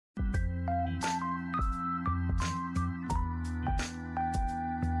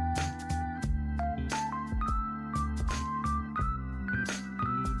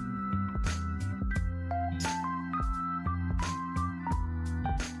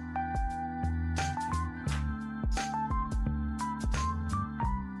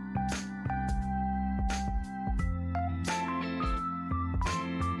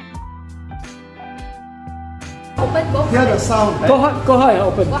Open both. Hear the sound. Go hard and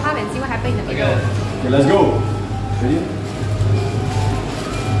open. Go half and see what happens in the middle. Okay, let's go. Ready?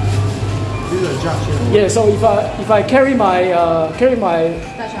 This is a judge. Yeah. So if I carry my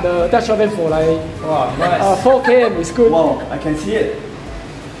the Dutch oven for like Wow, nice. 4 km, it's good. Wow, I can see it.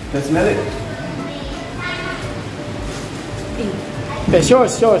 Can smell it. Okay,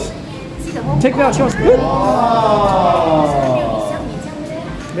 yours. See the whole. Take that, yours.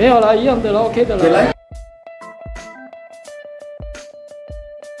 没有啦，一样的啦 ，OK 的啦。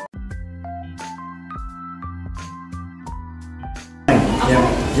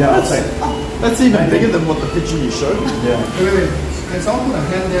Yeah, outside. That's even bigger than what the picture you showed. Yeah. Wait. Can someone put a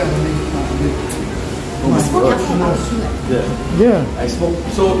hand there when they Oh my god. Yeah. I smoke.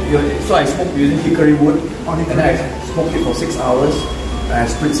 So I smoke using hickory wood, and then I smoked it for 6 hours. And I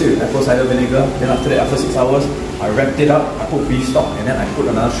spritz it with apple cider vinegar. Then after that, after 6 hours, I wrapped it up. I put beef stock, and then I put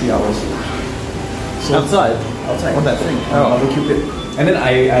another 3 hours. So outside on that thing. Barbecue pit. And then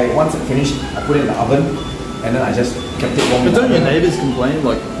I once it finished, I put it in the oven, and then I just kept it warm. But don't your neighbours complain?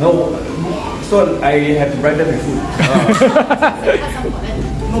 Like no. So I had to bribe them with food.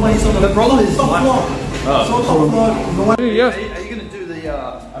 nobody saw the problem is top floor. So top floor. No one. Yes. Are you gonna do the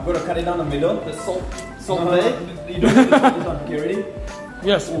I'm gonna cut it down the middle. the salt You don't need to put this on. Okay, ready?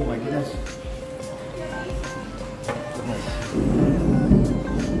 Yes. Oh my goodness.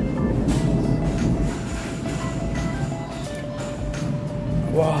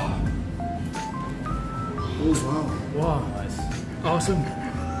 Wow. Oh wow. Wow. Nice. Awesome.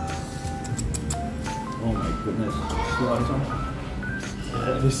 Oh my goodness. See how this one?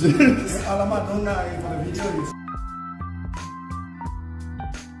 Yeah, this is. Alamak, don't for the video.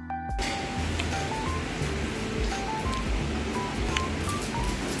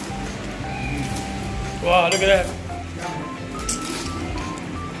 Wow, look at that.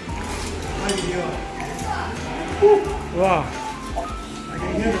 My video. Wow. I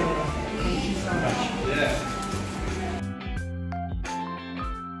can hear the